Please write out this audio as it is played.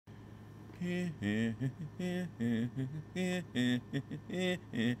Dragon,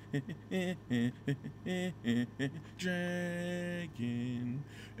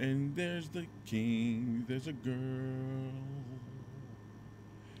 and there's the king, there's a girl.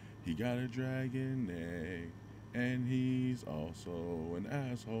 He got a dragon egg, and he's also an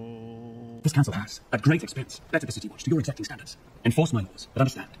asshole. This council has, at great expense, bettered the city watch to your exacting standards. Enforce my laws, but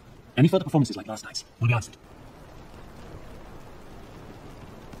understand, any further performances like last night's will be answered.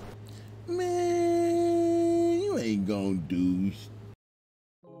 Man, you ain't gonna do.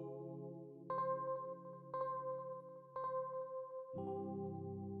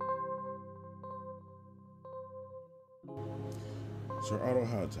 Sir Otto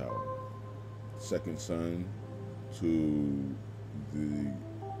Hightower, second son to the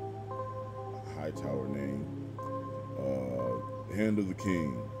Hightower name, hand of the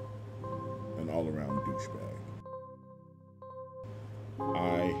king, an all-around douchebag.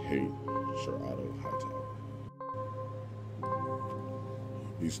 I hate Sir Otto Hightower.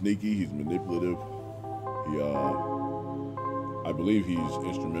 He's sneaky, he's manipulative. I believe he's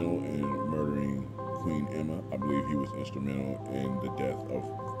instrumental in murdering Queen Emma. I believe he was instrumental in the death of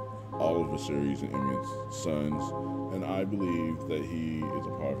all of Viserys and Emma's sons. And I believe that he is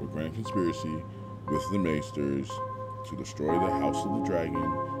a part of a grand conspiracy with the maesters to destroy the House of the Dragon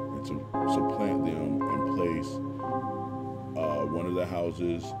and to supplant them and place one of the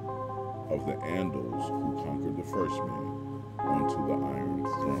houses of the Andals who conquered the First Men onto the Iron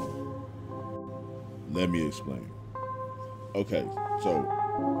Throne. Let me explain. Okay, so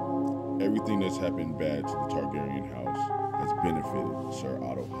everything that's happened bad to the Targaryen house has benefited Sir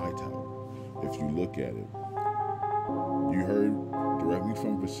Otto Hightower. If you look at it, you heard directly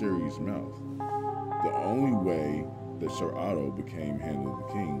from Viserys' mouth. The only way that Sir Otto became Hand of the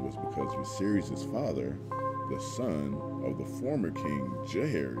King was because Viserys' father, the son of the former king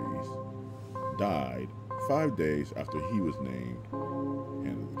Jaehaerys, died 5 days after he was named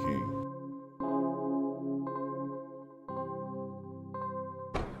Hand of the King.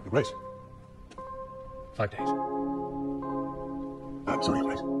 Your Grace. 5 days. Sorry, Your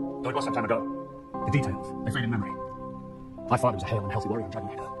Grace. Though it was some time ago, the details, they fade in memory. My father was a hale and healthy warrior and dragon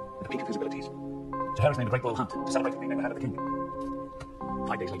rider, at the peak of his abilities. Jaehaerys made a great royal hunt to celebrate being named Hand of the King.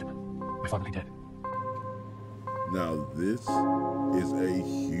 5 days later, my father lay dead. Now, this is a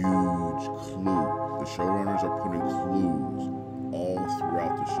huge clue. The showrunners are putting clues all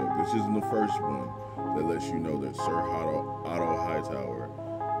throughout the show. This isn't the first one that lets you know that Sir Otto Hightower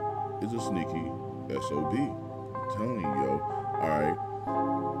is a sneaky SOB. I'm telling you, yo. All right.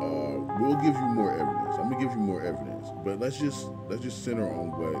 We'll give you more evidence. I'm gonna give you more evidence, but let's just center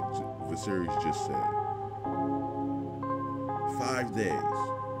on what Viserys just said. 5 days.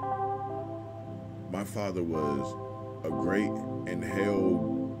 My father was a great and hailed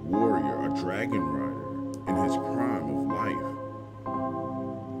warrior, a dragon rider in his prime of life,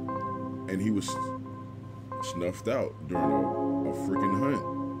 and he was snuffed out during a freaking hunt.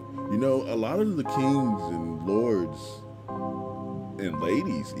 You know, a lot of the kings and lords and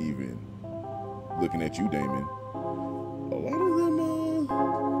ladies, even looking at you, Damon, a lot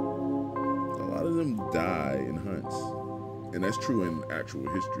of them die in hunts, and that's true in actual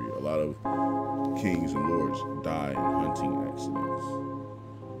history. A lot of kings and lords die in hunting accidents.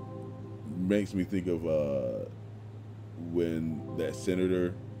 Makes me think of when that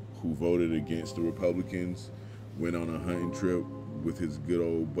senator who voted against the Republicans went on a hunting trip with his good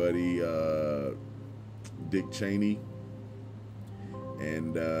old buddy Dick Cheney,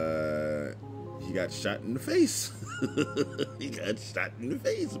 and he got shot in the face. He got shot in the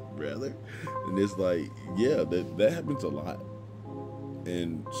face, brother. And it's like, yeah, that happens a lot.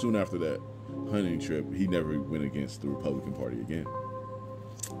 And soon after that hunting trip, he never went against the Republican Party again.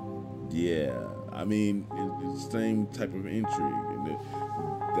 Yeah, I mean, it's the same type of intrigue. And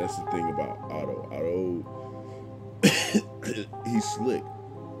that's the thing about Otto. He's slick.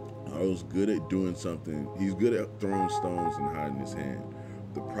 Otto's good at doing something. He's good at throwing stones and hiding his hand.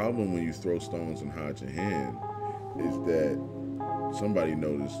 The problem when you throw stones and hide your hand is that somebody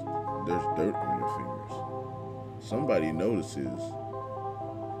noticed there's dirt on your fingers. Somebody notices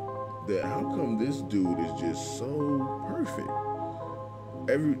that how come this dude is just so perfect?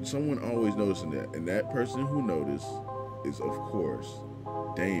 Someone always noticing that, and that person who noticed is, of course,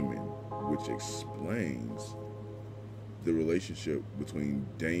 Daemon, which explains the relationship between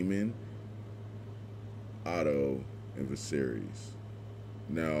Daemon, Otto, and Viserys.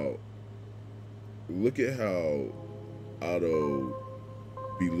 Now, look at how Otto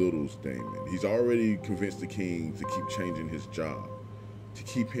belittles Daemon. He's already convinced the king to keep changing his job. to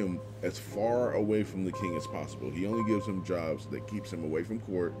keep him as far away from the king as possible. He only gives him jobs that keeps him away from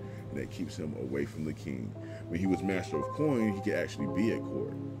court and that keeps him away from the king. When he was master of coin, he could actually be at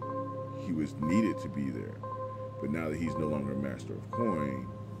court. He was needed to be there. But now that he's no longer master of coin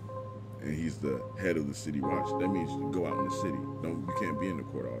and he's the head of the city watch, that means you go out in the city. You can't be in the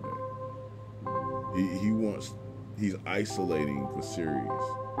court all day. He's isolating Viserys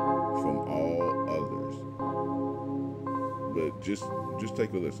from all others. But just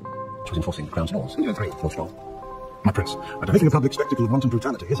take a listen. She was enforcing the crown's laws. 3. Lord Strong. My prince, but anything a public spectacle of wanton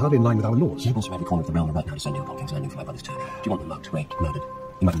brutality is hardly in line with our laws. Nobles from every corner of the realm are right now descending upon King's Landing for my brother's turn. Do you want them mugged, raped, murdered?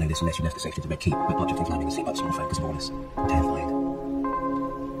 You might know this unless you left the safety of the Red Keep, but much of King's Landing is seen by the small folk as lawless and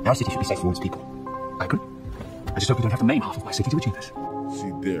terrified. Our city should be safe for all its people. I agree. I just hope we don't have to maim half of my city to achieve this.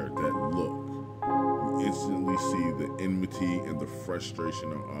 See there, that look. You instantly see the enmity and the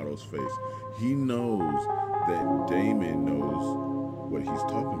frustration on Otto's face. He knows that Daemon knows what he's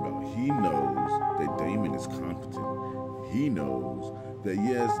talking about. He knows that Daemon is competent. He knows that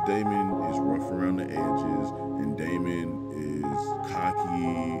yes, Daemon is rough around the edges and Daemon is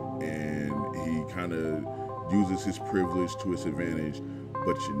cocky and he kind of uses his privilege to his advantage.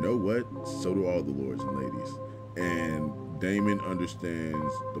 But you know what? So do all the lords and ladies. And Daemon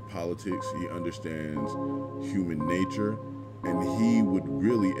understands the politics. He understands human nature. And he would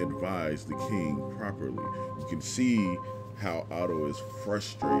really advise the king properly. You can see how Otto is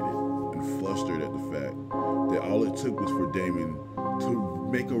frustrated and flustered at the fact that all it took was for Daemon to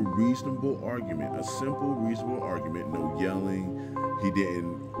make a reasonable argument, a simple, reasonable argument, no yelling. He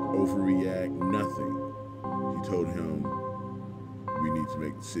didn't overreact, nothing. He told him, we need to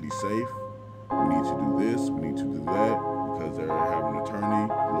make the city safe. We need to do this, we need to do that, because they're having an attorney,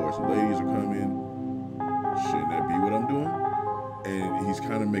 the lords and ladies are coming. Shouldn't that be what I'm doing? And he's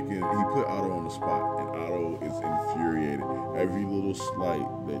kind of he put Otto on the spot, and Otto is infuriated. Every little slight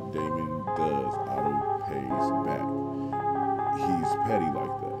that Daemon does, Otto pays back. He's petty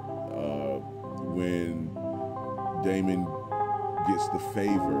like that. When Daemon gets the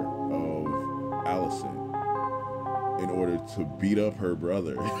favor of Alicent in order to beat up her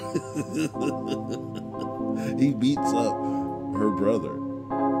brother, he beats up her brother.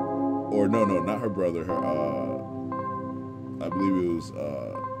 Or no, not her brother, I believe it was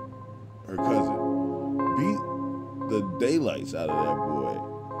her cousin. Beat the daylights out of that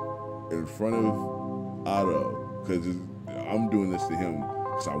boy in front of Otto, because I'm doing this to him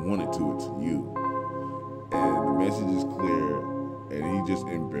because I wanted to you. And the message is clear, and he just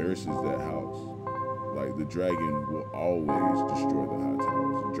embarrasses that house. Like, the dragon will always destroy the High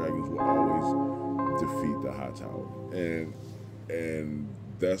Towers. The dragons will always defeat the High Tower. And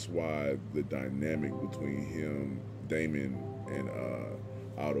that's why the dynamic between Daemon and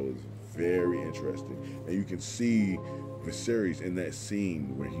Otto is very interesting. And you can see Viserys in that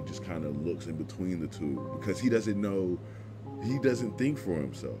scene where he just kind of looks in between the two, because he doesn't think for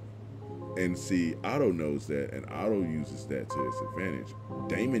himself. And see, Otto knows that, and Otto uses that to his advantage.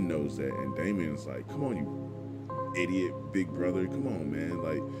 Daemon knows that, and Daemon's like, come on, you idiot big brother, come on, man.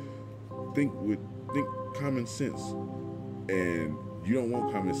 Like, think common sense. And you don't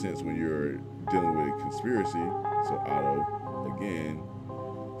want common sense when you're dealing with a conspiracy. So Otto, again,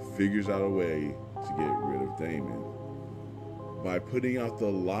 figures out a way to get rid of Daemon by putting out the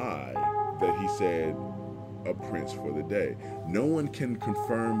lie that he said a prince for the day. No one can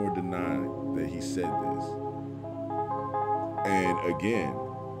confirm or deny that he said this. And again,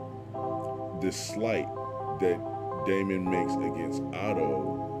 the slight that Daemon makes against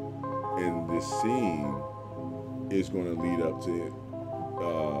Otto in this scene is going to lead up to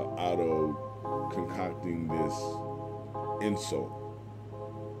Otto concocting this insult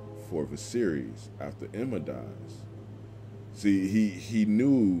for Viserys after Emma dies. See, he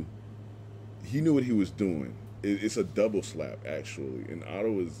knew what he was doing. It's a double slap, actually, and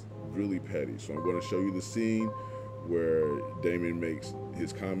Otto is really petty. So I'm going to show you the scene where Daemon makes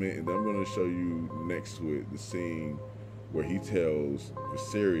his comment, and then I'm going to show you next to it the scene where he tells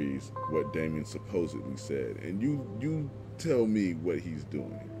Viserys what Daemon supposedly said, and you tell me what he's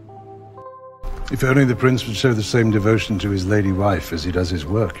doing. If only the prince would show the same devotion to his lady wife as he does his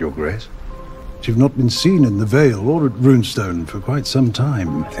work, your grace. You've not been seen in the Vale or at Runestone for quite some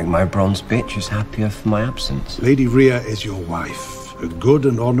time. I think my bronze bitch is happier for my absence. Lady Rhea is your wife, a good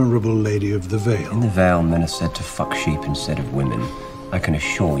and honorable lady of the Vale. In the Vale, men are said to fuck sheep instead of women. I can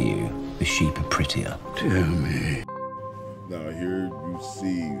assure you, the sheep are prettier. Dear me. Now here you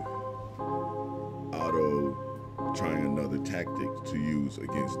see Otto trying another tactic to use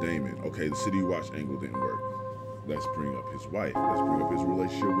against Daemon. Okay, the City Watch angle didn't work. Let's bring up his wife. Let's bring up his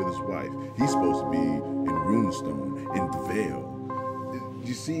relationship with his wife. He's supposed to be in Runestone, in the Vale.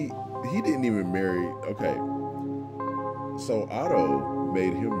 you see, he didn't even marry. Okay, so Otto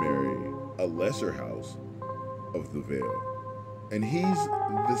made him marry a lesser house of the Vale, and he's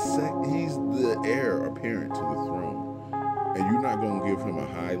the heir apparent to the throne, and you're not gonna give him a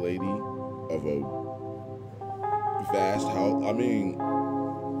high lady of a vast house. I mean,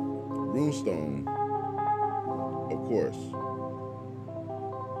 Runestone, of course,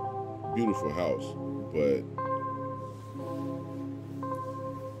 beautiful house, but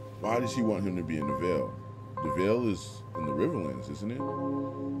why does he want him to be in the Vale? The Vale is in the Riverlands, isn't it?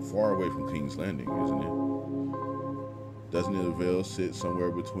 Far away from King's Landing, isn't it? Doesn't the Vale sit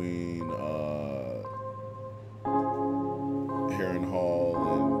somewhere between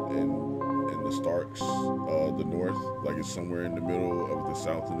Harrenhal and the Starks, the north? Like it's somewhere in the middle of the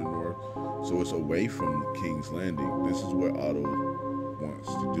south and the north. So it's away from King's Landing. This is what Otto wants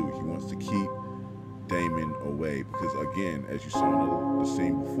to do. He wants to keep Daemon away because, again, as you saw in the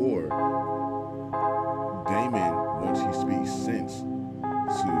scene before, Daemon, once he speaks sense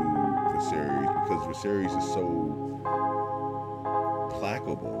to Viserys, because Viserys is so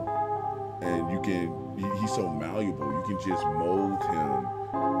placable and he's so malleable, you can just mold him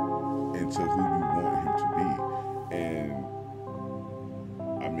into who you want him to be. And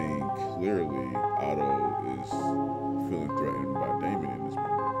I mean, clearly Otto is feeling threatened by Daemon in this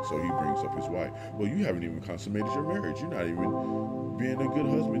moment. So he brings up his wife. Well, you haven't even consummated your marriage. You're not even being a good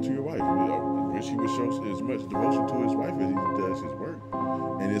husband to your wife. I wish he would show as much devotion to his wife as he does his work.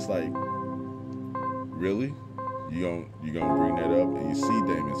 And it's like, really? You gonna bring that up? And you see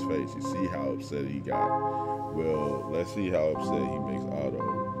Daemon's face. You see how upset he got. Well, let's see how upset he makes Otto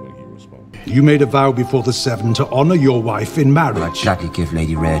when he responds. You made a vow before the Seven to honor your wife in marriage. I'd gladly give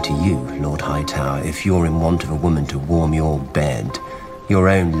Lady Rhea to you, Lord Hightower, if you're in want of a woman to warm your bed. Your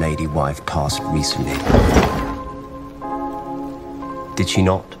own lady wife passed recently. Did she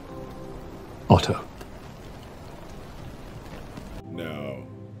not? Otto. Now,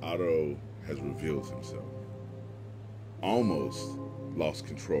 Otto has revealed himself. Almost lost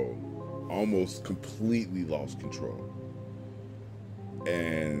control. Almost completely lost control.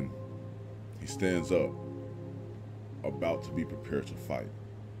 And he stands up, about to be prepared to fight.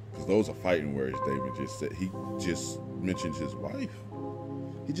 Because those are fighting words David just said. He just mentioned his wife.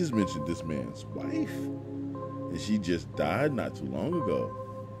 He just mentioned this man's wife. And she just died not too long ago.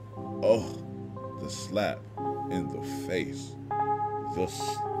 Oh, the slap in the face. The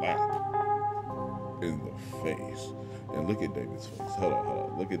slap in the face. And look at David's face. Hold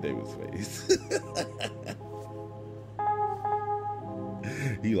on. Look at David's face.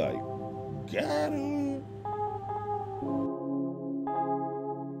 He like, got him.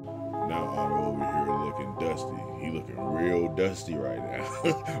 Now Otto over here looking dusty. He looking real dusty right now.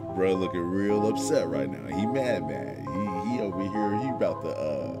 Bro looking real upset right now. He mad. He over here, he about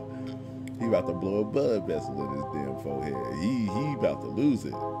to blow a blood vessel in his damn forehead. He about to lose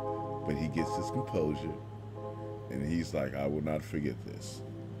it. But he gets his composure. And he's like, I will not forget this.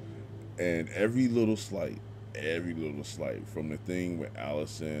 And every little slight, from the thing with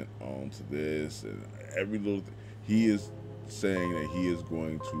Alicent on to this, and every little thing, he is saying that he is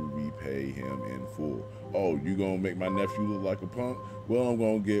going to repay him in full. Oh, you gonna make my nephew look like a punk? Well, I'm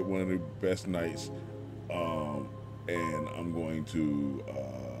gonna get one of the best knights, and I'm going to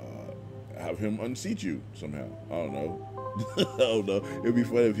have him unseat you somehow. I don't know. It'd be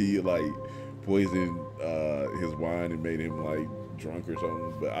funny if he like poisoned his wine and made him like drunk or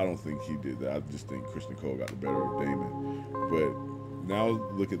something, but I don't think he did that. I just think Christian Cole got the better of Daemon. But now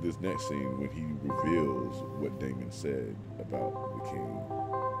look at this next scene when he reveals what Daemon said about the king's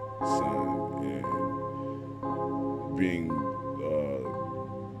son and being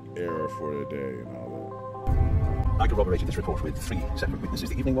heir for the day and all I corroborated this report with 3 separate witnesses.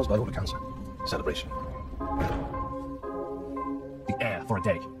 The evening was, by all accounts, celebration. The heir for a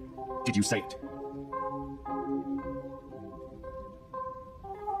day. Did you say it?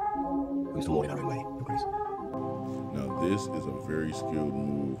 We still all in our own way, Your Grace. Now this is a very skilled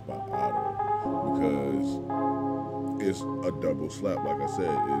move by Otto because it's a double slap. Like I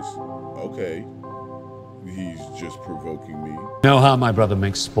said, it's okay. He's just provoking me. Know how my brother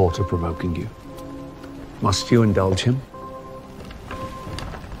makes sport of provoking you. Must you indulge him?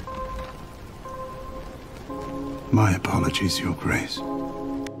 My apologies, Your Grace.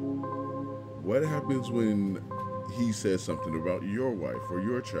 What happens when he says something about your wife or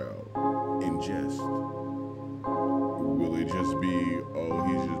your child in jest? Will it just be, oh,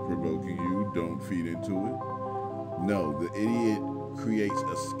 he's just provoking you, don't feed into it? No, the idiot creates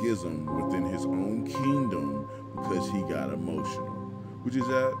a schism within his own kingdom because he got emotional. Which is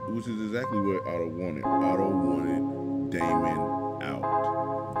exactly what Otto wanted. Otto wanted Daemon out.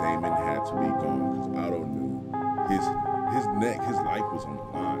 Daemon had to be gone because Otto knew his neck, his life was on the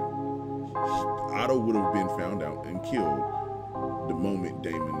line. Otto would have been found out and killed the moment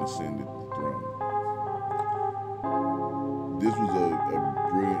Daemon ascended the throne. This was a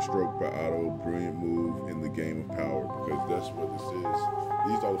brilliant stroke by Otto, brilliant move in the game of power, because that's what this is.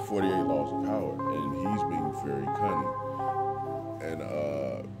 These are the 48 laws of power, and he's being very cunning. And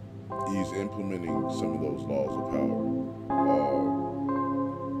he's implementing some of those laws of power.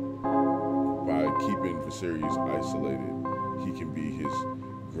 By keeping Viserys isolated, he can be his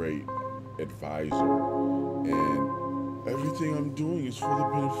great advisor. And everything I'm doing is for the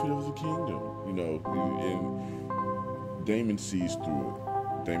benefit of the kingdom, you know, and Daemon sees through it.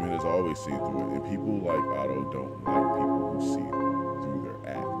 Daemon has always seen through it, and people like Otto don't like people who see through their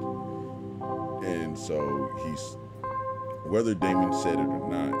act. And so whether Daemon said it or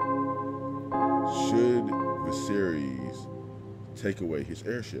not, should Viserys take away his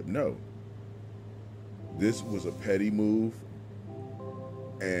heirship? No. This was a petty move,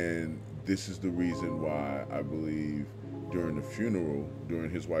 and this is the reason why I believe during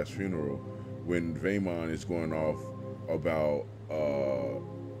his wife's funeral, when Vaemon is going off about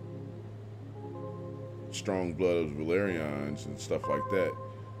strong blood of Valerians and stuff like that,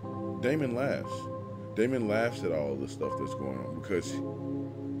 Daemon laughs. Daemon laughs at all the stuff that's going on because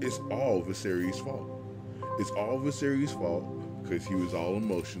it's all Viserys' fault. It's all Viserys' fault because he was all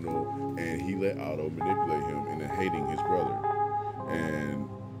emotional and he let Otto manipulate him into hating his brother and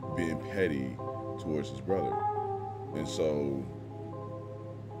being petty towards his brother. And so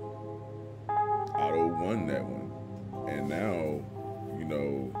Otto won that one. And now, you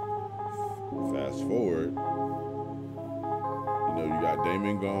know, fast forward, you know, you got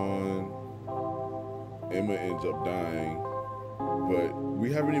Daemon gone, Emma ends up dying, but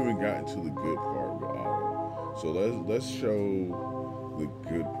we haven't even gotten to the good part with Otto. So let's show the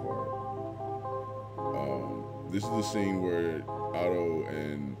good part. This is the scene where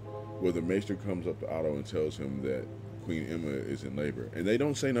the maester comes up to Otto and tells him that Queen Emma is in labor, and they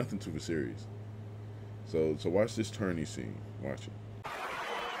don't say nothing to Viserys. So watch this tourney scene. Watch it.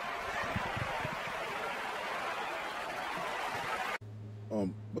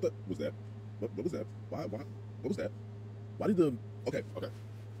 What was that? What was that? Why? What was that? Why did the? Okay.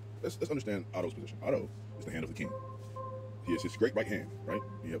 Let's understand Otto's position. Otto is the hand of the king. He is his great right hand, right?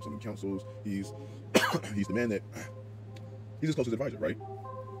 He helps him in councils. He's he's the man that he's his closest advisor, right?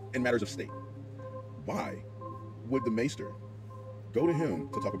 In matters of state. Why would the maester go to him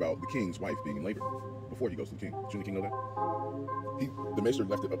to talk about the king's wife being in labor before he goes to the king? Shouldn't the king know that? The maester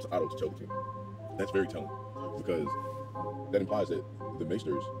left it up to Otto to tell the king. That's very telling, because that implies that the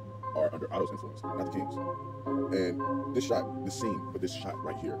maesters are under Otto's influence, not the king's. And this shot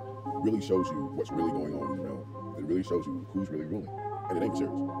right here really shows you what's really going on in the realm. It really shows you who's really ruling. And it ain't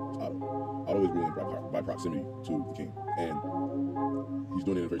Viserys, it's Otto. Otto is ruling by proximity to the king. And he's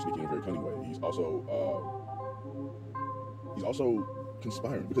doing it in a very sneaky and very cunning way. He's also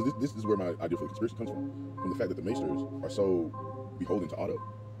conspiring, because this is where my idea for the conspiracy comes from the fact that the maesters are so beholden to Otto.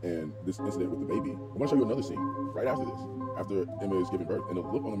 And this incident with the baby, I want to show you another scene right after this, after Emma is giving birth, and the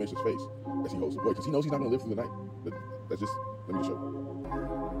look on the maester's face as he holds the boy, because he knows he's not going to live through the night. That's just, let me just show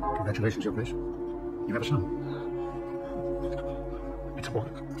you. Congratulations, Your Grace. You have a son. It's a boy.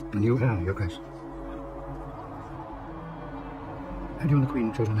 A new heir, Your Grace. Have you and the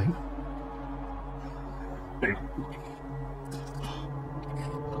Queen chosen a name? Babe.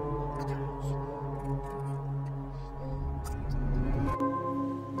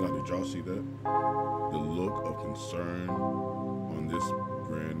 Did y'all see that? The look of concern on this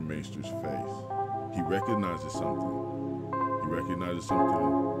Grand Maester's face. He recognizes something. He recognizes something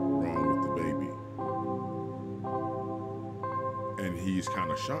wrong with the baby. And he's kind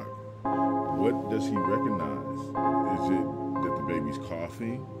of shocked. What does he recognize? Is it that the baby's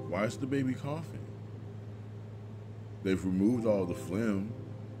coughing? Why is the baby coughing? They've removed all the phlegm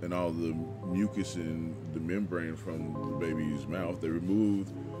and all the mucus and the membrane from the baby's mouth. They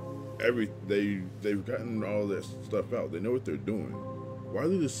removed they've gotten all that stuff out. They know what they're doing. Why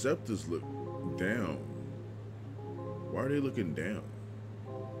do the Septas look down? Why are they looking down?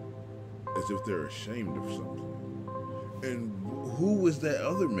 As if they're ashamed of something. And who was that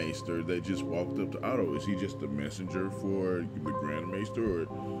other maester that just walked up to Otto? Is he just a messenger for the Grand Maester, or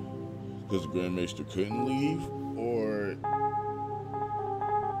because the Grand Maester couldn't leave? Or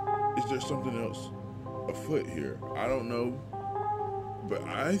is there something else afoot here? I don't know. But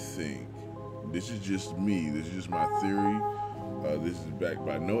I think, this is just me, this is just my theory, this is backed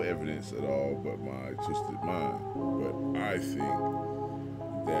by no evidence at all but my twisted mind, but I think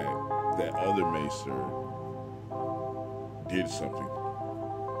that that other maester did something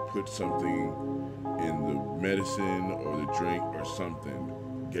put something in the medicine or the drink or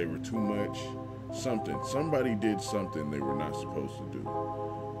something, gave her too much, somebody did something they were not supposed to do.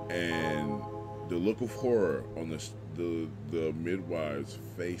 And the look of horror on the midwives'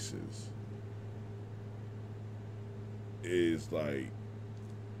 faces is like,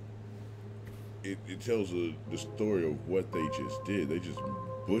 it tells the story of what they just did. They just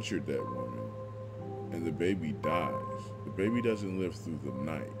butchered that woman, and the baby dies. The baby doesn't live through the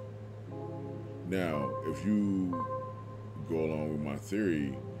night. Now, if you go along with my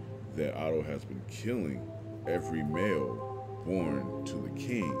theory that Otto has been killing every male born to the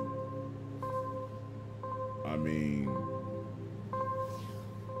king, I mean,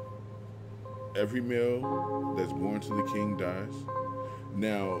 every male that's born to the king dies.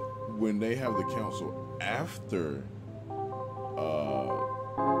 Now, when they have the council after,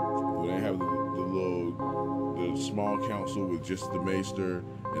 when they have the small council with just the maester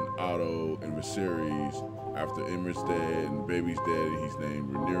and Otto and Viserys, after Emmer's dead and the baby's dead and he's named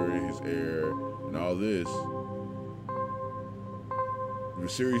Rhaenyra, his heir, and all this,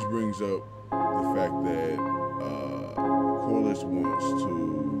 Viserys brings up the fact that Corlys wants to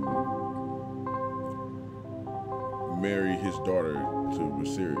marry his daughter to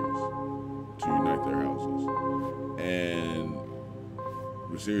Viserys to unite their houses. And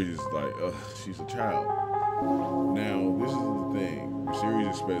Viserys is like, ugh, she's a child. Now, this is the thing. Viserys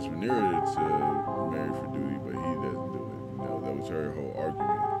expects Rhaenyra to marry for duty, but he doesn't do it. You know, that was her whole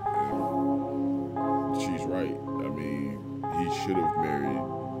argument. And she's right. I mean, he should have married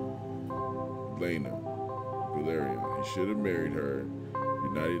Laena Velaryon. He should have married her,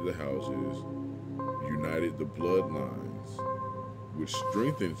 united the houses, united the bloodlines, which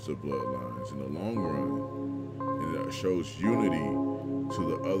strengthens the bloodlines in the long run, and it shows unity to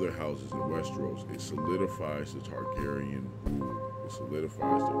the other houses in Westeros. It solidifies the Targaryen rule. It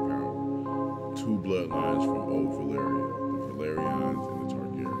solidifies their power. Two bloodlines from old Valyria, the Velaryons and the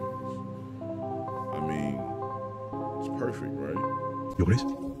Targaryens. I mean, it's perfect, right? Your Grace,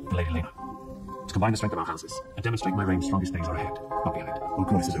 the Lady Laena. To combine the strength of our houses and demonstrate my reign's strongest days are ahead, not behind. Well,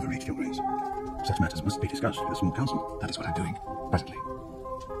 Corlys is overreached, Your Grace. Such matters must be discussed with a small council. That is what I'm doing, presently.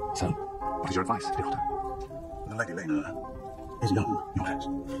 So, what is your advice, dear Otto? The Lady Laena is young, Your Grace.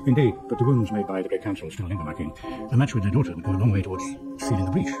 Indeed, but the wounds made by the Great Council still linger, my king. A match with their daughter would go a long way towards sealing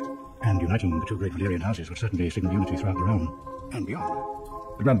the breach, and uniting the two great Valyrian houses would certainly signal unity throughout the realm and beyond.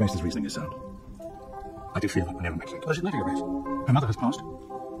 The Grand Maester's reasoning is sound. I do feel that Rhaenyra makes it. Does it matter, Your Grace? Her mother has passed.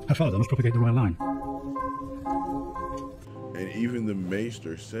 Her father must propagate the royal line. And even the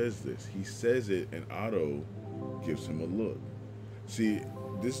maester says this. He says it, and Otto gives him a look. See,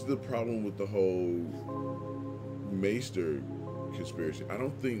 this is the problem with the whole maester conspiracy. I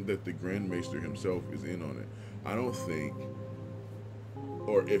don't think that the Grand Maester himself is in on it. I don't think,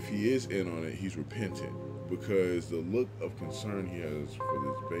 or if he is in on it, he's repentant, because the look of concern he has for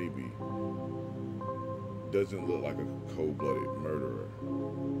this baby doesn't look like a cold-blooded murderer.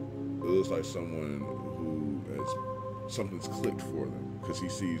 It looks like someone who has, something's clicked for them, because he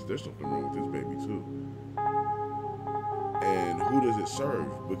sees there's something wrong with this baby too. And who does it serve?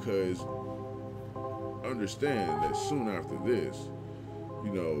 Because understand that soon after this,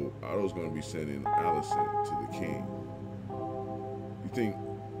 you know, Otto's going to be sending Alicent to the king. You think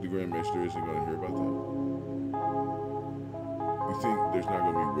the Grand Maester isn't going to hear about that? You think there's not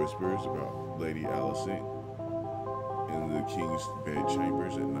going to be whispers about Lady Alicent in the king's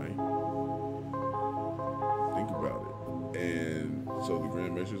bedchambers at night? Think about it. And so the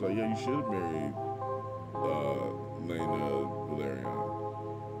Grand Maester's like, yeah, you should have married Laena Velaryon.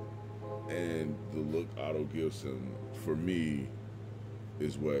 And the look Otto gives him, for me,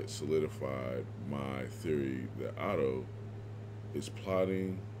 is what solidified my theory that Otto is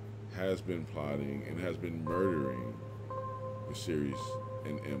plotting, has been plotting, and has been murdering Viserys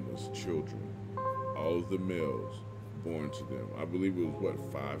and Emma's children. All of the males born to them. I believe it was,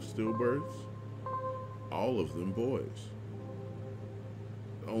 what, 5 stillbirths? All of them boys.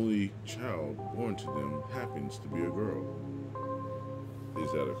 The only child born to them happens to be a girl.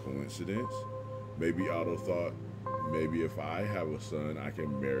 Is that a coincidence? Maybe Otto thought, maybe if I have a son, I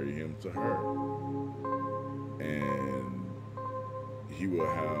can marry him to her. And he will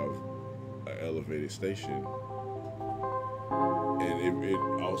have an elevated station. And it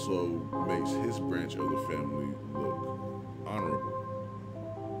also makes his branch of the family look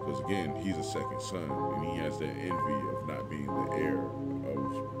honorable. Because again, he's a second son, and he has that envy of not being the heir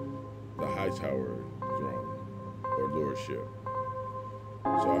of the Hightower throne or lordship.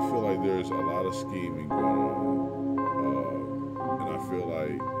 So I feel like there's a lot of scheming going on, and I feel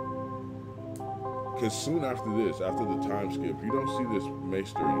like because soon after this, after the time skip, you don't see this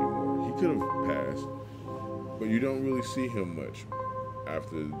maester anymore. He could have passed, but you don't really see him much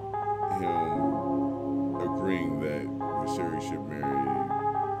after him agreeing that Viserys should marry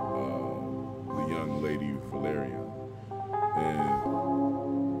the young lady Valerian, and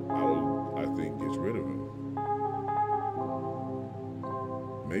Otto, I think, gets rid of him.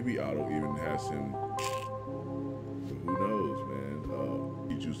 Maybe Otto even has him. Who knows, man?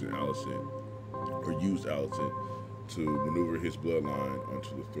 He's using Alicent, or used Alicent, to maneuver his bloodline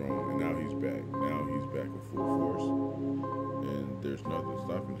onto the throne, and now he's back. Now he's back in full force, and there's nothing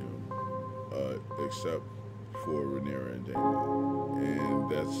stopping him, except for Rhaenyra and Daemon, and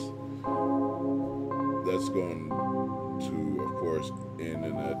that's going to, of course, end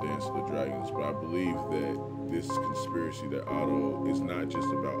in a dance of the dragons. But I believe that this conspiracy that Otto is not just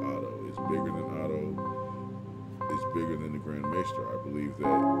about Otto. It's bigger than Otto. It's bigger than the Grand Maester. I believe that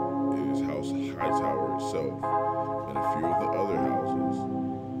it is House Hightower itself and a few of the other houses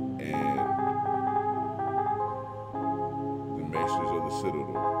and the Maesters of the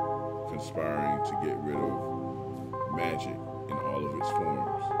Citadel conspiring to get rid of magic in all of its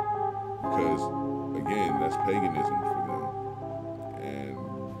forms. Because, again, that's paganism for them. And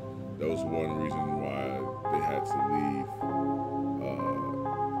that was one reason why they had to leave,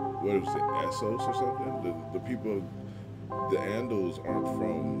 what was it, Essos or something? The people, the Andals aren't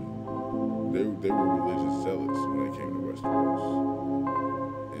from, they were religious zealots when they came to Westeros.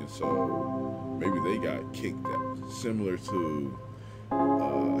 And so maybe they got kicked out, similar to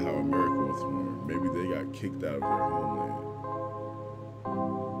how America was formed. Maybe they got kicked out of their homeland.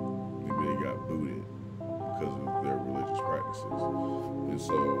 Maybe they got booted because of their religious practices. And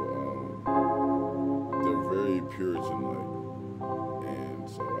so they're very Puritan-like. And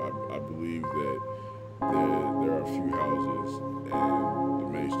so I believe that there are a few houses and the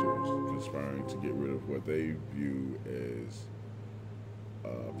Maesters conspiring to get rid of what they view as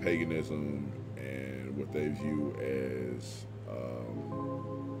paganism and what they view as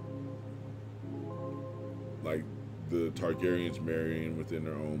like the Targaryens marrying within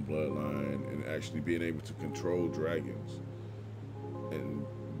their own bloodline and actually being able to control dragons and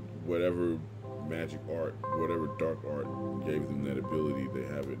whatever magic art, whatever dark art gave them that ability, they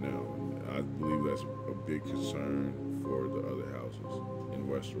have it now. And I believe that's a big concern for the other houses in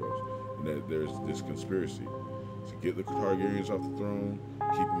Westeros, and that there's this conspiracy to get the Targaryens off the throne,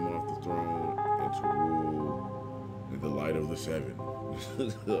 keep them off the throne, and to rule in the light of the seven.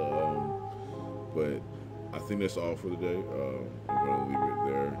 But I think that's all for the day. I'm going to leave it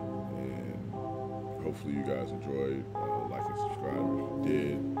there, and hopefully you guys enjoyed. Like and subscribe if you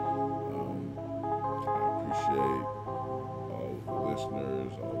did. I appreciate all the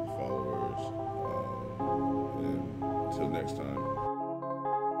listeners, all the followers, and until next time.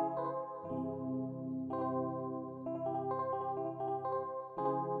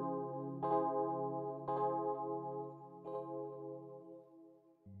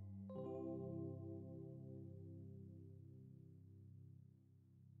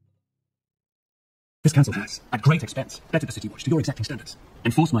 This council has, at great expense, bettered the City Watch to your exacting standards.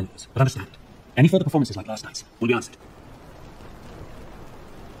 Enforce my laws, but understand, any further performances like last night's will be answered.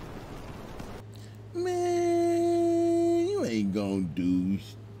 Man, you ain't gonna do